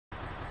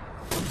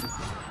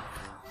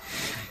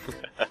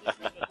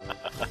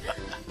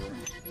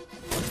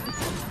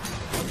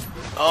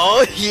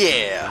Oh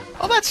yeah!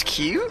 Oh, that's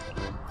cute.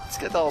 It's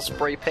got all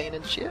spray paint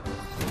and shit.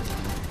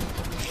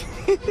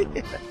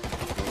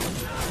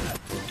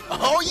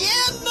 Oh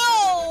yeah,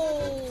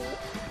 no!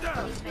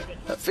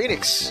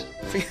 Phoenix!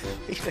 Phoenix!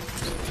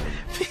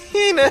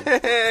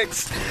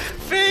 Phoenix!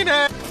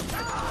 Phoenix!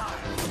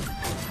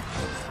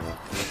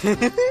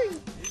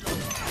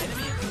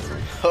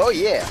 Oh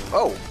yeah!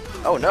 Oh!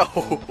 Oh no!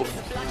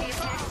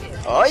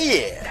 Oh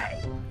yeah!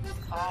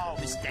 Oh,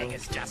 this thing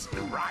is just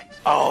right.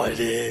 Oh, it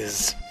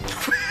is!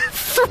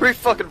 3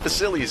 fucking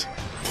facilities!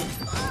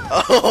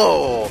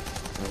 Oh!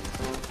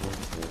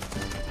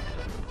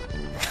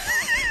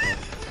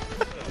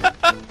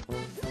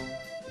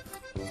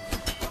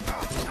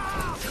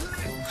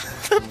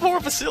 Poor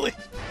Vasily.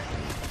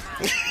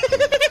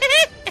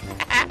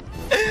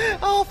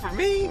 All for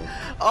me.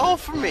 All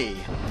for me.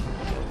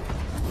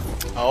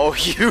 Oh,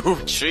 you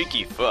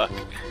cheeky fuck.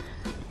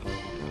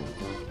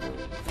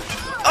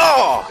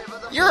 Oh,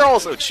 you're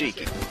also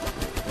cheeky.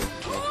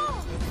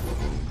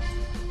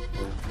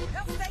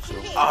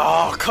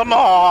 Oh, come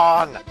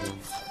on.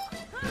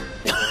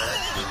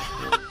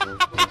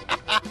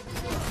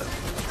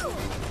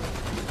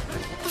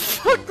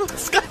 Fuck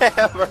this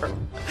Skyhammer.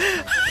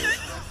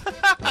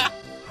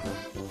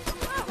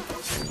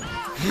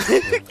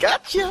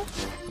 Gotcha!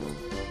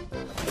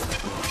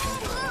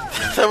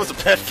 That was a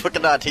bad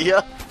fucking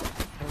idea.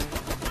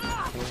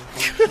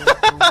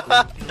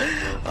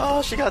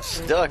 Oh, she got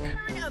stuck.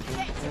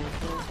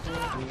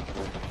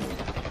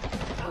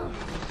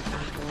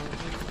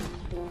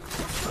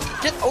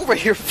 Get over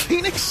here,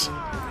 Phoenix!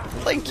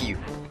 Thank you.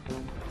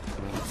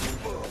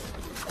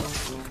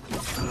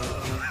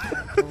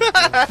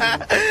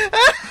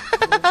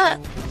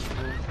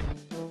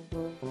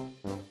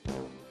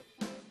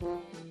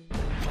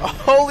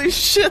 Holy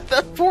shit,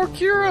 that poor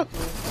Kira!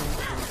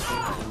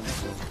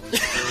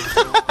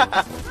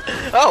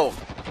 Oh!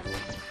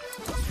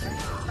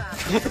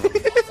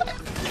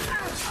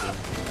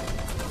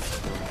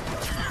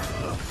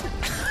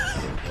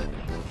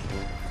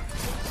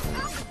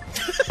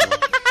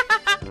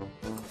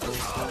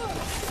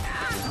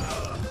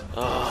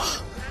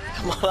 Oh,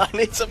 come on, I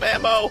need some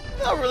ammo!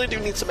 I really do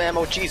need some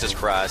ammo, Jesus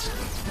Christ.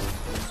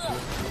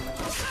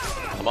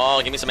 Come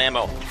on, give me some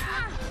ammo.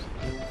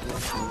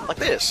 Like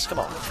this, come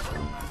on.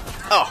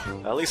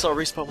 Oh, at least I'll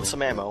respawn with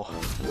some ammo.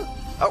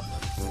 Oh,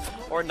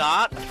 or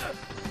not.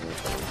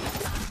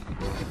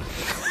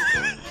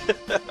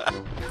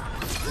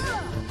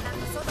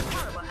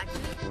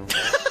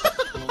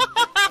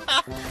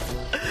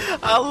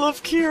 I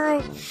love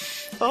Kira.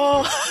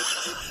 Oh.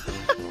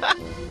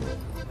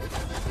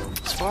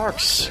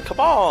 Sparks, come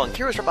on,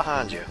 Kira's right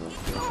behind you.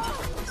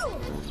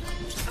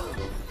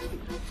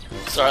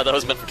 Sorry, that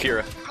was meant for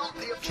Kira.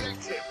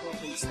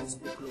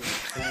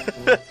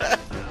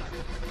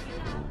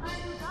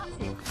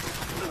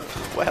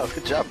 Wow,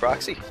 good job,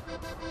 Proxy.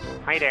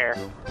 Hi there.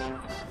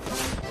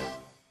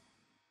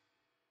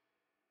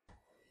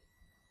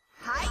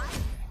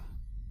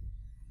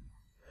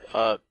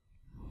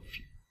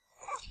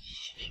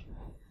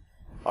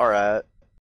 Alright.